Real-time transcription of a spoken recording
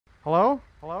Hello?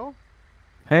 Hello?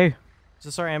 Hey. Is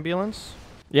this our ambulance?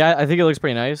 Yeah, I think it looks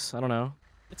pretty nice. I don't know.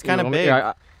 It's kind of big.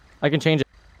 Yeah, I can change it.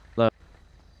 What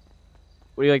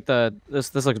do you like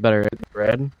this looks better, right?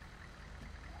 Red.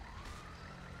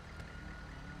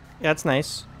 Yeah, it's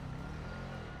nice.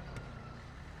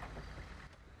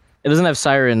 It doesn't have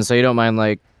sirens, so you don't mind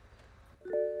like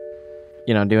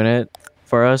doing it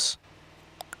for us.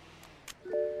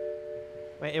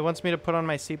 Wait, it wants me to put on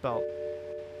my seatbelt.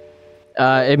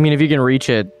 I mean, if you can reach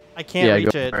it. I can't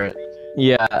reach it.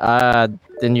 Yeah,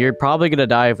 then you're probably gonna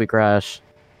die if we crash.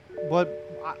 What?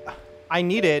 I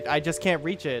need it. I just can't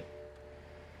reach it.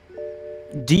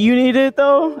 Do you need it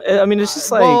though? I mean, it's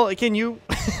just like. Well, can you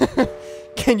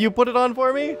can you put it on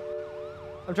for me?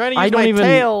 I'm trying to use my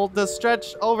tail to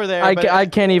stretch over there. I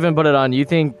can't even put it on. You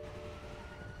think?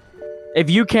 If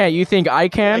you can't, you think I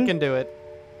can? I can do it.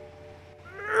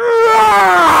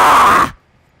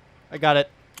 I got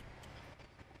it.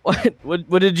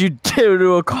 What did you do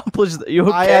to accomplish that? You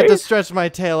okay? I had to stretch my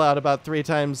tail out about 3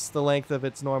 times the length of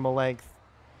its normal length,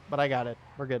 but I got it.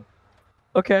 We're good.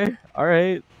 Okay. All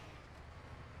right.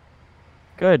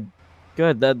 Good.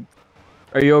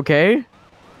 Are you okay?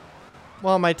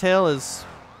 Well, my tail is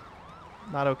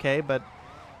not okay, but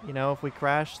you know, if we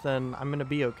crash, then I'm gonna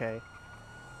be okay.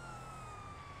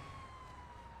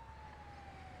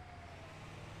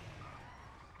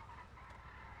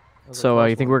 So,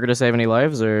 you think we're gonna save any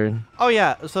lives, or? Oh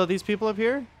yeah. So these people up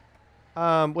here.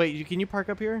 Wait. Can you park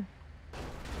up here?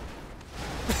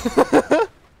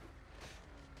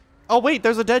 Oh wait,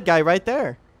 there's a dead guy right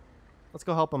there. Let's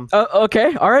go help him.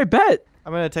 Okay. All right. Bet.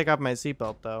 I'm gonna take off my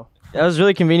seatbelt though. That was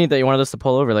really convenient that you wanted us to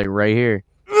pull over, like right here.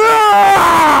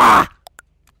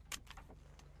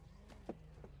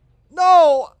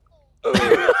 No.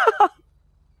 I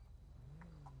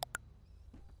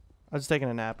was taking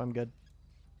a nap. I'm good.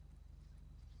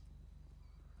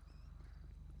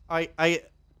 I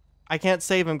can't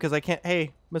save him because I can't.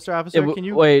 Hey, Mr. Officer, can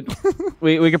you wait?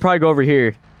 we could probably go over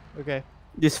here. Okay.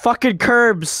 These fucking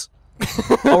curbs.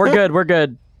 Oh, we're good. We're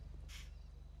good.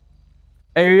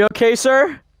 Hey, are you okay,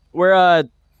 sir? We're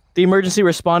the emergency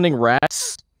responding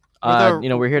rats. We're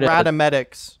here to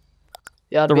RATmedics.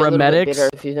 Yeah, the RATmedics.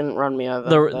 If you didn't run me over.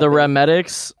 The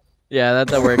RATmedics. Yeah,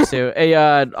 that works too. Hey,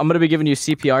 I'm gonna be giving you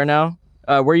CPR now.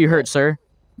 Where are you hurt, sir?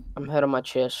 I'm hurt on my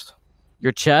chest.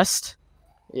 Your chest?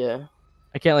 Yeah.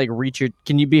 I can't like reach your.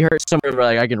 Can you be hurt somewhere where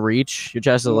like I can reach? Your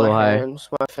chest is a little high.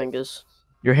 My fingers.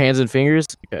 Your hands and fingers?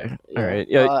 Okay. Yeah. All right.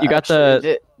 Yeah, you got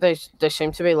actually, they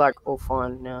seem to be like all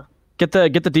fine now. Get the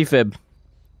defib.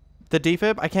 The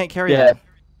defib? I can't carry that.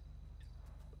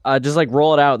 Just like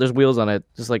roll it out. There's wheels on it.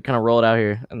 Just like kind of roll it out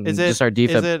here and just start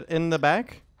defib. Is it in the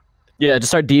back? Yeah,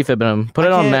 just start defibbing him. Put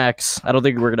it on max. I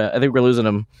think we're losing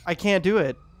him. I can't do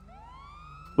it.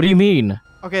 What do you mean?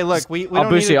 Okay, look, we I'll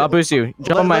boost you. I'll boost you.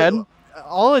 Jump on my head.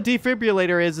 All a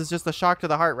defibrillator is just a shock to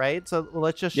the heart, right? So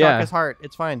let's just shock his heart.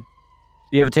 It's fine.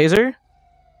 Do you have a taser?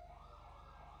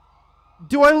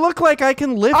 Do I look like I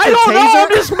can lift a taser? I don't know. I'm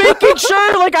just making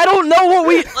sure. Like, I don't know what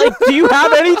we like. Do you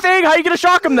have anything? How are you gonna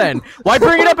shock him then? Why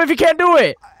bring it up if you can't do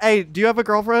it? Hey, do you have a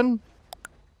girlfriend?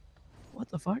 What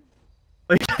the fuck?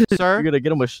 Sir? You're gonna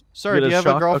get him with. Sir, do you have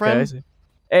a girlfriend? Okay,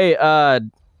 hey,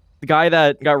 the guy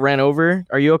that got ran over.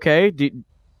 Are you okay?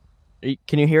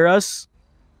 Can you hear us?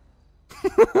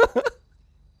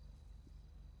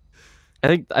 I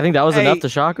think that was enough to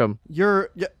shock him. You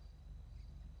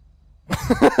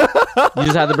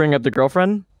just had to bring up the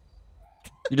girlfriend?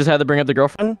 You just had to bring up the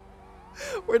girlfriend?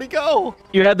 Where'd he go?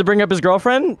 You had to bring up his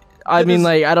girlfriend? I mean,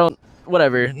 like, I don't...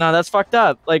 Whatever. No, that's fucked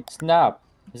up. Like... Snap.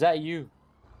 Is that you?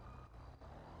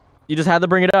 You just had to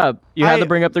bring it up. You had to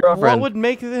bring up the girlfriend. What would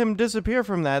make him disappear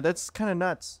from that? That's kind of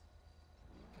nuts.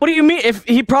 What do you mean? If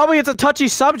he probably... It's a touchy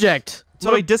subject.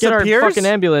 So he disappears? Get our fucking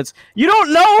ambulance. You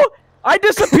don't know? I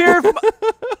disappeared from...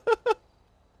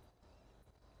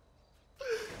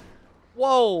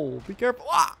 Whoa! Be careful!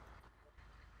 Ah!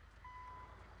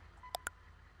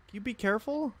 Can you be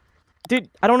careful? Dude,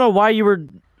 I don't know why you were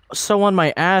so on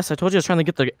my ass. I told you I was trying to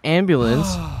get the ambulance.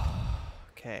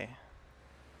 Okay.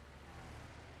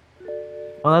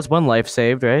 Well, that's one life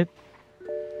saved, right?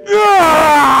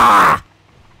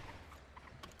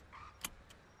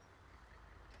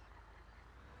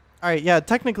 Alright, yeah,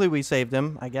 technically we saved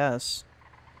him, I guess.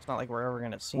 It's not like we're ever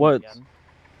gonna see him again.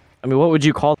 I mean, what would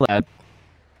you call that?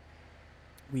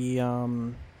 We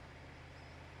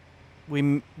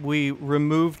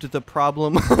removed the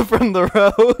problem from the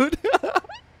road.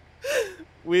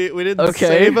 we didn't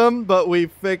save him, but we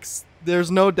fixed. There's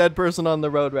no dead person on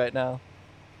the road right now.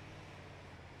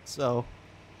 So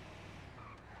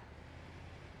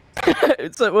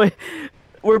It's like, wait,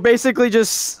 We're basically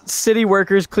just city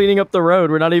workers cleaning up the road.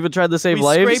 We're not even trying to save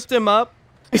lives. We scraped him up.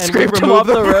 We scraped him off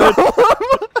the road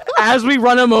as we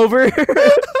run him over.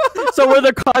 So we're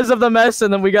the cause of the mess,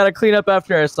 and then we gotta clean up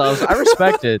after ourselves. I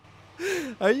respect it.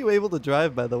 How are you able to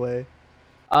drive, by the way?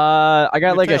 I got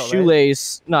Your like a tail, right?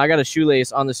 shoelace. No, I got a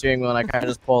shoelace on the steering wheel, and I kind of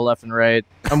just pull left and right.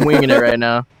 I'm winging it right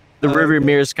now. The rear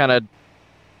mirror's kind of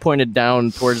pointed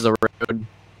down towards the road.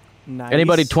 Nice.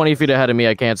 Anybody 20 feet ahead of me,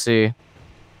 I can't see.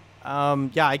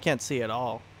 Yeah, I can't see at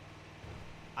all.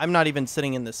 I'm not even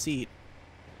sitting in the seat.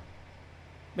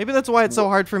 Maybe that's why it's so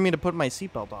hard for me to put my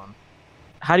seatbelt on.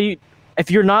 How do you... If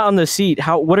you're not on the seat,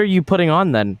 what are you putting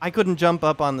on then? I couldn't jump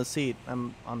up on the seat.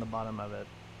 I'm on the bottom of it.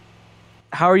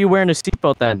 How are you wearing a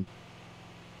seatbelt then?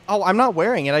 Oh, I'm not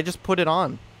wearing it. I just put it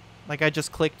on. Like, I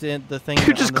just clicked in the thing.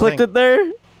 You just clicked it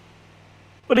there?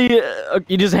 What are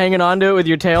you just hanging on to it with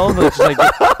your tail? It's like,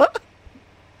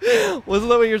 wasn't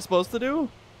that what you're supposed to do?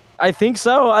 I think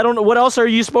so. I don't know. What else are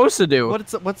you supposed to do?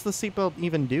 What's the seatbelt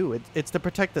even do? It's to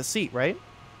protect the seat, right?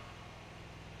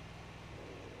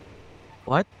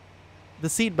 What? The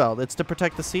seatbelt. It's to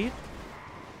protect the seat?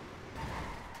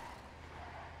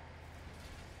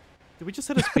 Did we just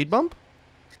hit a speed bump?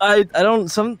 I don't...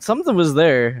 Something was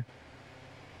there.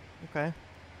 Okay.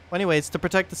 Well, anyway, it's to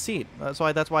protect the seat. That's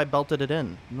why I belted it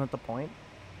in. Isn't that the point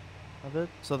of it?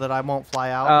 So that I won't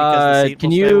fly out because the seat can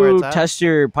will stay where you it's at? test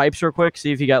your pipes real quick?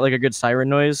 See if you got like a good siren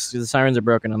noise. The sirens are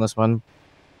broken on this one.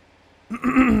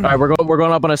 All right, we're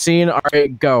going up on a scene. All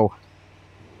right, go.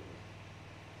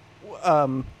 Woo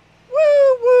woo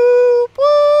woo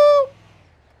woo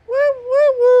woo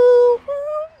woo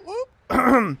woo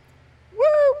woo.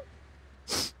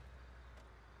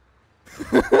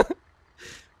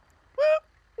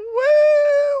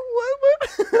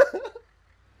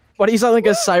 Why do you sound like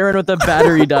a siren with a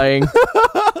battery dying?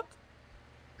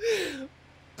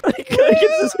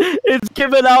 It's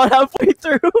giving out halfway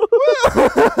through.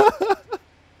 I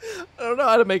don't know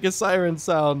how to make a siren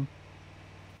sound.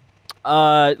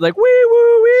 Like wee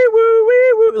woo wee woo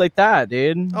wee woo, like that,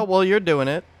 dude. Oh well, you're doing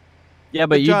it. Yeah,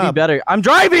 but Good you'd be job. better. I'm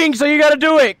driving, so you gotta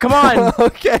do it. Come on.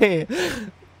 Okay.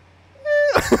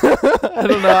 I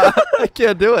don't know. I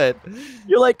can't do it.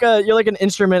 You're like an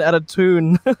instrument at a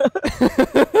tune.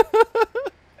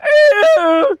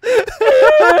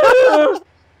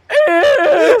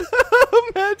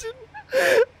 Imagine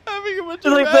having a bunch Just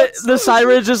of like rats. the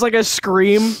siren's just like a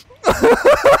scream.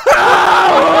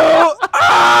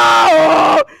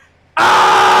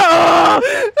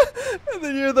 And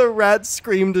then you hear the rat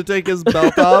scream to take his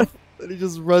belt off, and he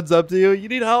just runs up to you. You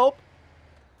need help?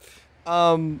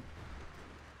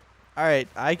 All right,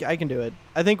 I can do it.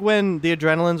 I think when the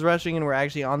adrenaline's rushing and we're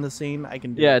actually on the scene, I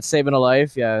can do it. Yeah, it's saving a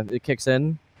life. Yeah, it kicks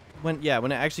in. When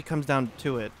it actually comes down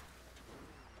to it,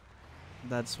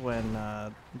 that's when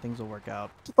things will work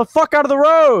out. Get the fuck out of the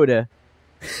road!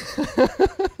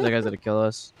 That guy's gonna kill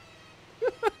us.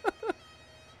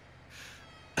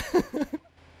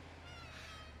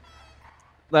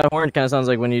 That horn kind of sounds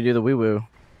like when you do the wee woo.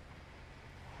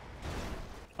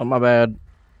 Oh, my bad.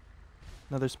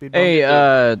 Another speed bump.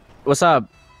 Hey, what's up?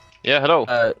 Yeah,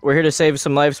 hello. We're here to save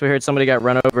some lives. We heard somebody got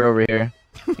run over here.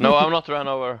 No, I'm not run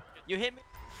over. You hit me?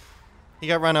 He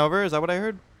got run over? Is that what I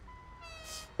heard?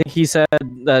 He said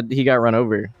that he got run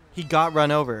over. He got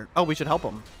run over. Oh, we should help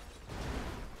him.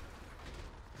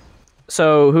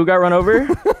 So, who got run over?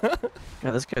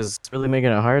 God, this guy's really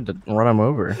making it hard to run him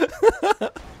over.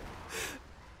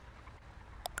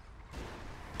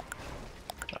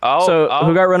 Oh, So,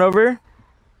 who got run over?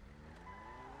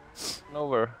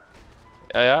 over?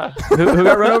 Yeah. Who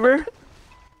got run over?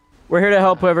 We're here to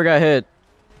help whoever got hit.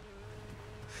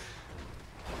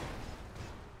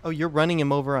 Oh, you're running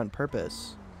him over on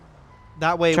purpose.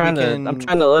 That way I'm we can...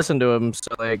 trying to listen to him,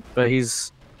 so like, but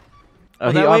he's... Oh,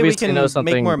 Well, he that way we obviously can knows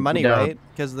something. make more money, we don't. right?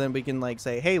 Because then we can like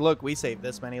say, "Hey, look, we saved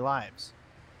this many lives."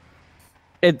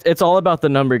 It's all about the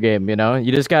number game, you know.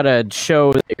 You just gotta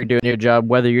show that you're doing your job,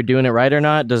 whether you're doing it right or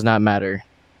not does not matter.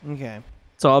 Okay,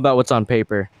 It's all about what's on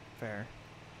paper. fair.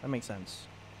 That makes sense.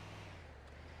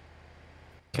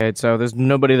 Okay, so there's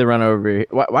nobody to run over.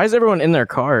 Why is everyone in their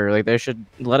car? Like, they should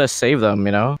let us save them,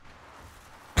 you know?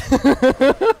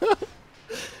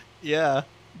 Yeah,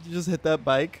 you just hit that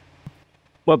bike.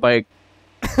 What bike?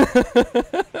 I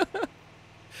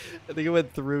think it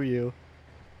went through you.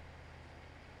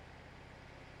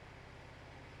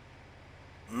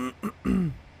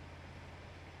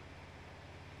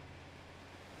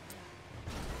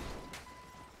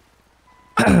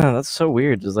 That's so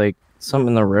weird. There's like something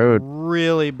in the road.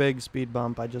 Really big speed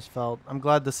bump I just felt. I'm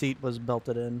glad the seat was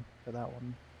belted in for that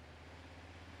one.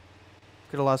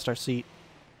 Could have lost our seat.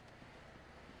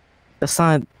 That's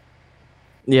not...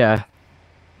 Yeah.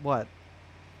 What?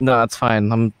 No, that's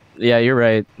fine. Yeah, you're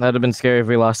right. That'd have been scary if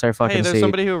we lost our fucking Hey, there's seat.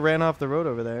 somebody who ran off the road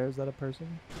over there. Is that a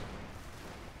person?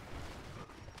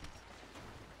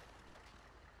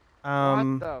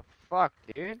 What the fuck,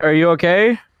 dude? Are you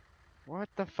okay? What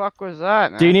the fuck was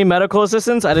that, man? Do you need medical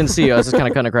assistance? I didn't see you. I was just kind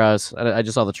of cutting across. I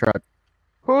just saw the truck.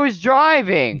 Who's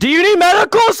driving? Do you need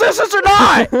medical assistance or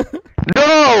not?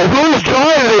 No! Who's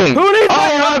driving? Who needs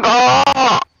Oh my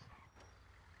god!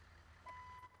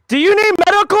 Do you need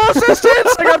medical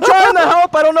assistance? Like, I'm trying to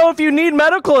help. I don't know if you need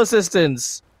medical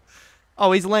assistance.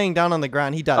 Oh, he's laying down on the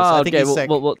ground. He does. Oh, I think okay, he's sick.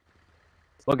 we'll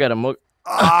get him.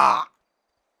 Ah!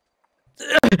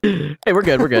 Hey, we're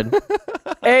good. We're good.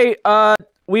 Hey,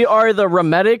 we are the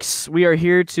RATmedics. We are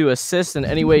here to assist in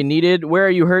any way needed. Where are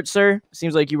you hurt, sir?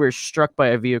 Seems like you were struck by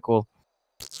a vehicle.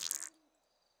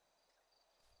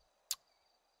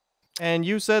 And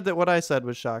you said that what I said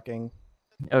was shocking.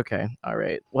 Okay, all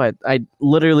right. What? I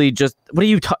literally just... What are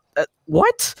you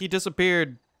what? He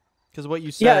disappeared because what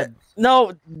you said. Yeah,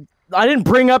 no, I didn't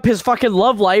bring up his fucking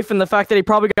love life and the fact that he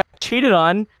probably got cheated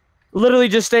on. Literally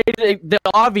just stated the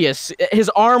obvious. His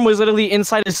arm was literally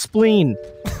inside his spleen.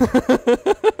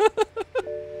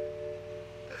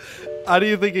 How do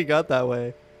you think he got that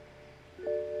way?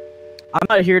 I'm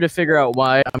not here to figure out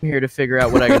why. I'm here to figure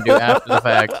out what I can do after the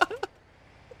fact.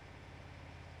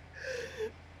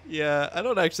 Yeah, I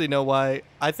don't actually know why.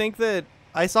 I think that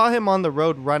I saw him on the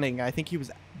road running. I think he was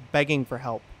begging for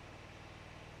help.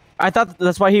 I thought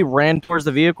that's why he ran towards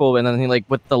the vehicle, and then he, like,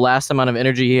 with the last amount of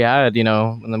energy he had, you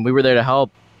know, and then we were there to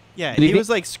help. Yeah, Did he was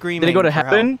like screaming. Did he go to for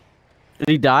heaven? help. Did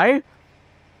he die?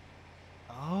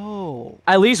 Oh.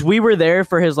 At least we were there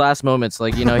for his last moments.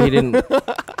 Like, you know, he didn't...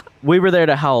 We were there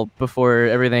to help before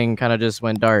everything kind of just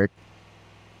went dark.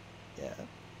 Yeah.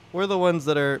 We're the ones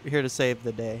that are here to save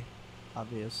the day,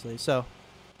 obviously. So,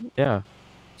 Yeah.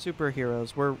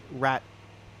 superheroes. We're rat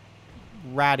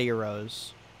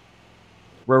heroes.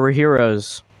 We're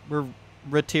heroes. We're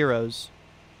ratiros.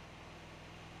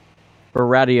 We're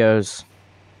radios.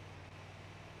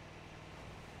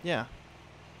 Yeah.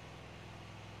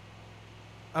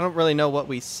 I don't really know what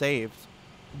we saved,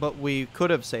 but we could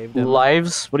have saved him.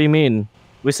 Lives? What do you mean?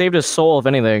 We saved his soul, if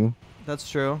anything. That's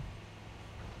true.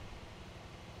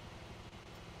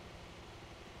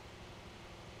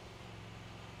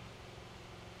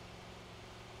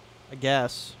 I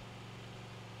guess.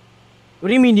 What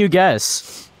do you mean you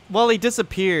guess? Well, he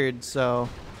disappeared, so...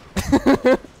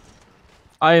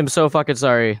 I am so fucking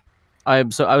sorry. I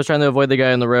was trying to avoid the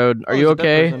guy on the road. Are Oh, you it's a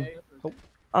dead okay? person.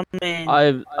 I mean,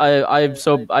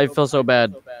 I feel so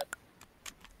bad.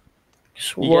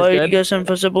 why are you good? guys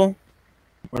invisible?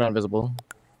 We're not invisible.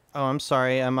 Oh, I'm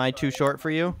sorry. Am I too short for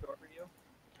you?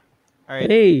 Alright.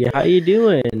 Hey, how you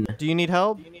doing? Do you need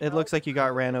help? It looks like you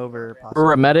got ran over, possibly.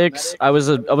 We're RATmedics. I was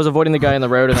avoiding the guy on the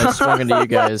road and I swung into you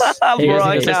guys. Do you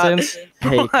guys need assistance?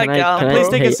 Hey, Oh my can God, I? Please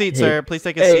take a hey, seat, hey, sir. Please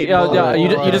take a Hey, seat.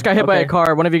 you just got hit by a okay.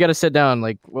 car. One of you got to sit down.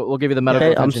 Like, we'll give you the medical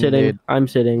Hey, I'm attention you sitting. need. I'm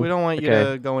sitting. We don't want you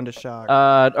Okay. to go into shock.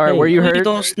 All right, Hey, where you Please hurt?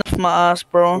 don't sniff my ass,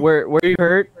 bro. Where you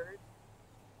hurt?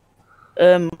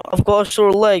 I've got a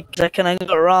sore leg 'cause I kind of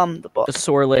got rammed. But A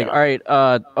sore leg. All right.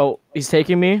 Oh, he's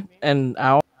taking me, and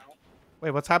ow. Wait,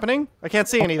 what's happening? I can't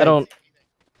see anything. I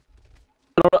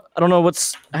don't know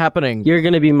what's happening. You're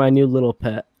gonna be my new little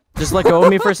pet. Just let go of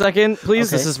me for a second, please.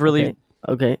 Okay, This is really.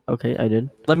 Okay, I did.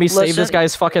 Let me save this Listen.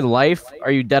 guy's fucking life. Are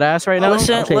you dead ass right now?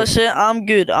 listen, Okay. listen, I'm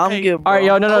good. I'm Hey. good, bro. All right,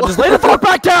 yo, no, just lay the fuck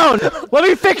back down. Let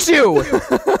me fix you.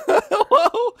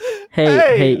 Whoa!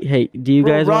 Hey, do you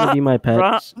guys want to be my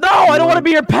pets? No, I don't want to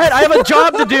be your pet. I have a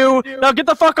job to do. Now get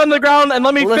the fuck on the ground and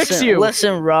let me fix you.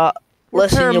 Listen, Rat. We're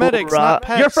Listen, you paramedics, little not rat.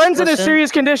 pets. Your friend's in a Listen.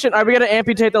 serious condition. All right, we gotta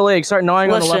amputate the leg. Start gnawing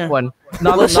on the left Listen. one.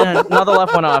 Not Listen. the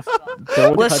left one off.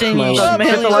 Don't Listen, touch my you leg.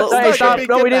 smelly Get the left. little Hey, stop. shit.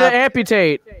 No, we need to Kidnapped.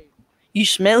 amputate. You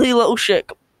smelly little shit.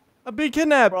 I'm being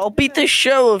kidnapped. Bro, I'll beat the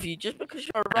show of you just because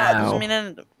you're a rat. Ow. Doesn't mean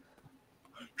anything.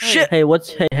 Shit. Hey,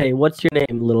 what's your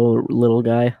name, little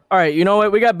guy? All right, you know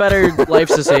what? We got better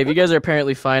lives to save. You guys are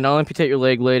apparently fine. I'll amputate your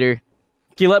leg later.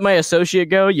 Can you let my associate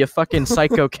go? You fucking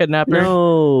psycho kidnapper.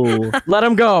 No. Let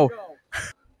him go.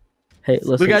 Hey,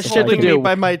 listen. got shit to Holding do. me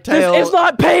by my This tail. is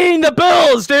not paying the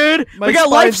bills, dude. My We got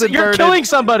spine's lives. You're inverted. killing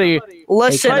somebody.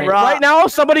 Listen, Hey, Rat. Right now,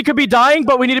 somebody could be dying,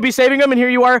 but we need to be saving them, and here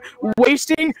you are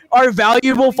wasting our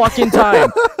valuable fucking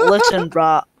time. Listen,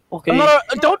 Rat. Okay. I'm not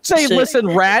don't say Shit. listen,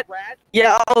 rat.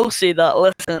 Yeah, I'll say that.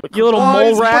 Listen. You little Oh,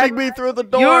 he's mole rat. putting me through the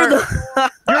door. You're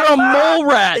the. You're a mole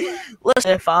rat.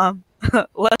 Listen, fam.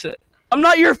 Listen. I'm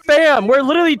not your fam. We're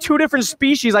literally two different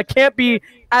species. I can't be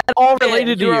at all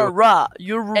related to you. You're a rat.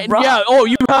 You're a rat. Yeah. Oh,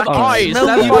 you have eyes. smell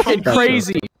That's you fucking from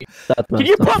crazy. That's Can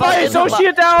you put my fucking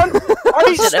associate down? Are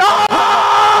you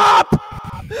stop?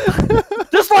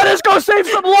 Just let us go save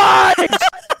some lives!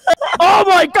 Oh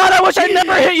my god, I wish I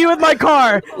never hit you with my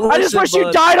car! I just wish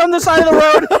you died on the side of the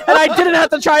road and I didn't have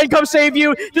to try and come save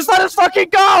you! Just let us fucking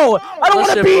go! I don't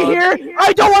want to be here!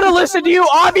 I don't want to listen to you,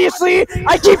 obviously!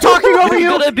 I keep talking over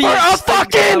you for a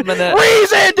fucking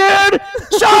reason, dude!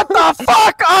 Shut the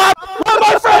fuck up! Let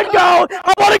my friend go!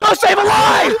 I want to go save a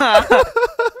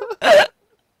life!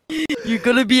 You're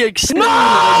gonna be extinct. No!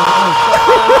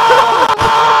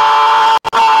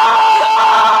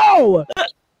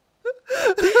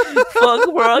 Fuck,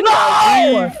 bro.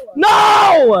 No!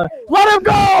 No! Let him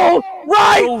go!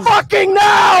 Right fucking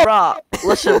now! Rat.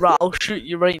 Listen, rat. I'll shoot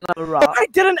you right now, rat. I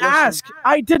didn't ask.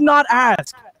 I did not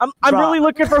ask. I'm really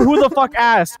looking for who the fuck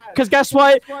asked. Cause guess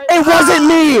what? It wasn't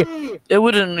me. It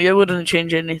wouldn't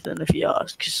change anything if you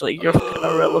asked. Cause like you're fucking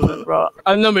irrelevant, rat.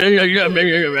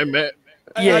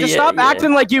 Yeah, just stop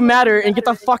acting like you matter and get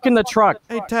the fuck in the truck.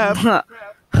 Hey, Tab.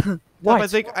 What? I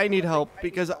think I need help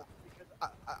because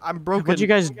I'm broken. What'd you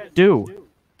guys do?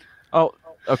 Oh,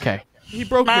 okay. He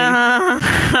broke me.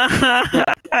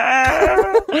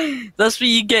 That's what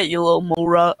you get, you little mole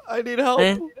rat. I need help.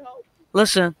 Eh?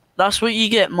 Listen, that's what you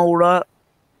get, mole rat.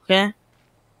 Okay?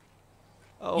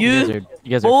 Oh. You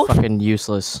guys are fucking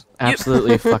useless.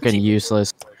 Absolutely fucking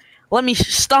useless. Let me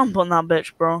stomp on that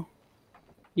bitch, bro.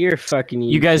 You're fucking.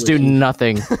 You guys do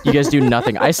nothing. You guys do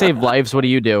nothing. I save lives. What do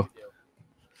you do?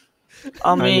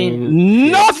 I mean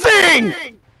nothing!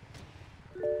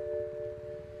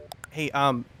 Hey,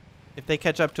 if they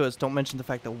catch up to us, don't mention the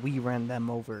fact that we ran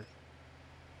them over.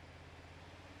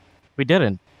 We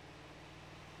didn't.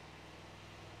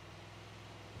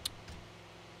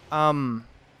 How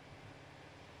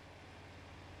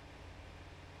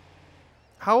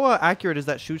accurate is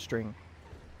that shoestring?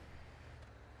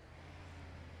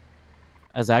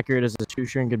 As accurate as a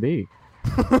shoestring could be.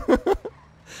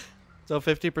 So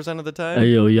 50% of the time? Hey,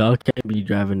 yo, y'all can't be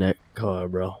driving that car,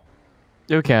 bro.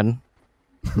 You can.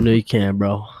 No, you can't,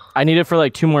 bro. I need it for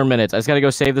like 2 more minutes. I just gotta go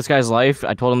save this guy's life.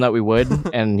 I told him that we would,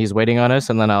 and he's waiting on us,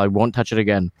 and then I won't touch it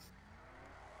again.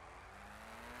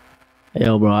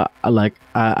 Yo, bro,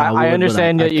 I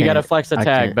understand that you gotta flex the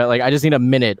tag, but like I just need a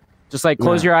minute. Just like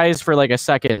close your eyes for like a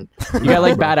second. You got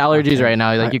like bad allergies right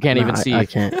now. Like you can't even see. I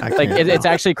can't. Like it's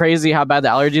actually crazy how bad the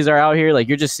allergies are out here. Like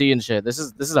you're just seeing shit. This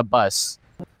is a bus.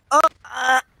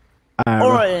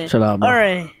 Alright. Shut up, bro.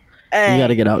 Alright. You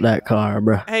gotta get out that car,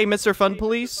 bro. Hey, Mr. Fun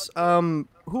Police. Who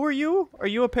are you? Are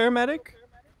you a paramedic?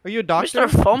 Are you a doctor?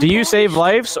 Mr. Fun Do you save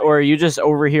lives, or are you just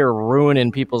over here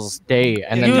ruining people's day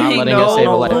and then not letting us save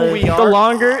a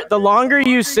life? The longer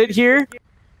you sit here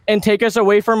and take us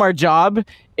away from our job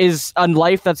is a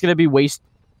life that's gonna be wasted.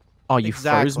 Oh, you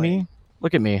froze me?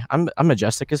 Look at me. I'm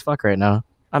majestic as fuck right now.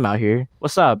 I'm out here.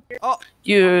 What's up? Oh,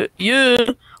 you.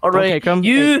 Alright. Okay, come.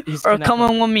 You He's are kidnapped.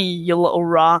 coming with me, you little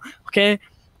rat. Okay.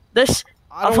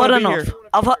 I've had enough.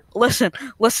 Listen,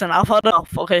 I've had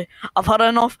enough, okay? I've had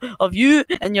enough of you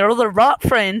and your other rat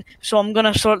friend, so I'm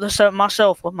gonna sort this out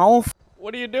myself with my own.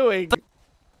 what are you doing?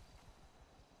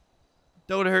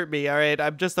 Don't hurt me, alright?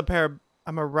 I'm just I'm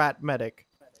a rat medic.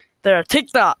 There,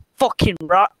 take that, fucking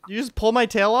rat. You just pull my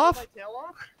tail off?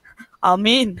 I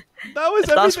mean, That was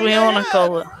if that's what you everything I wanna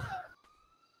call it. had.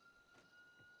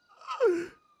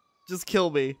 Just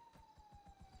kill me.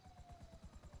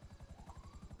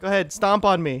 Go ahead, stomp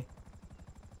on me.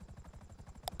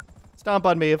 Stomp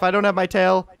on me. If I don't have my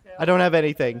tail, I don't have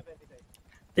anything.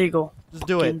 There you go. Just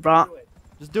do it. Fucking rat.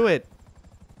 Just do it.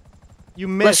 You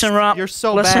missed. Listen, rat. You're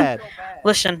so listen, bad.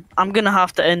 Listen, I'm gonna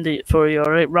have to end it for you,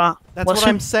 alright, rat? That's listen, what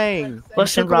I'm saying.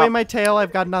 Listen, you took away rat. my tail,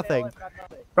 I've got nothing.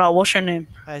 Rat, what's your name?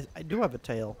 I do have a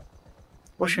tail.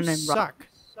 What's your You name, rat? Suck.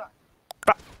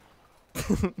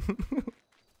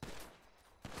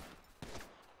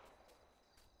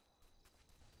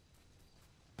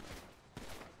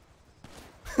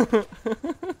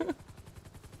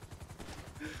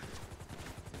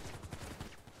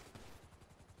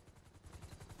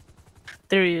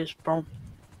 There he is, bro.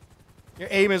 Your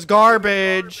aim is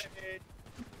garbage.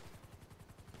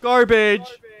 Garbage.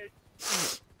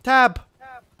 Tab.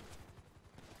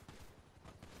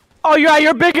 Oh yeah,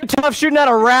 you're big and tough shooting at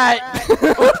a rat.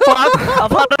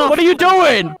 I've had enough. What are you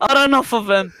doing? I had enough of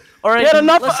him. Alright, You had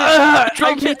enough.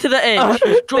 drop me to the edge.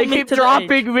 Drop They me keep to the edge.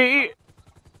 dropping me.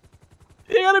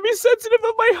 You gotta be sensitive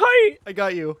of my height. I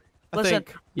got you. I Listen,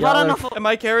 think. I've had enough of. Am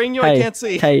I carrying you? I can't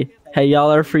see. Hey,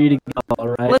 y'all are free to go,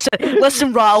 alright?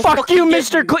 Listen, Rat. I'll Fuck fucking you, get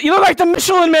Mr. You look like the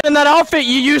Michelin Man in that outfit,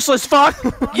 you useless fuck.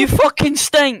 You fucking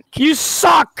stink. You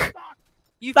suck.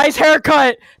 You Nice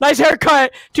haircut. Nice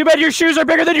haircut. Too bad your shoes are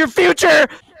bigger than your future.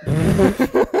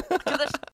 to this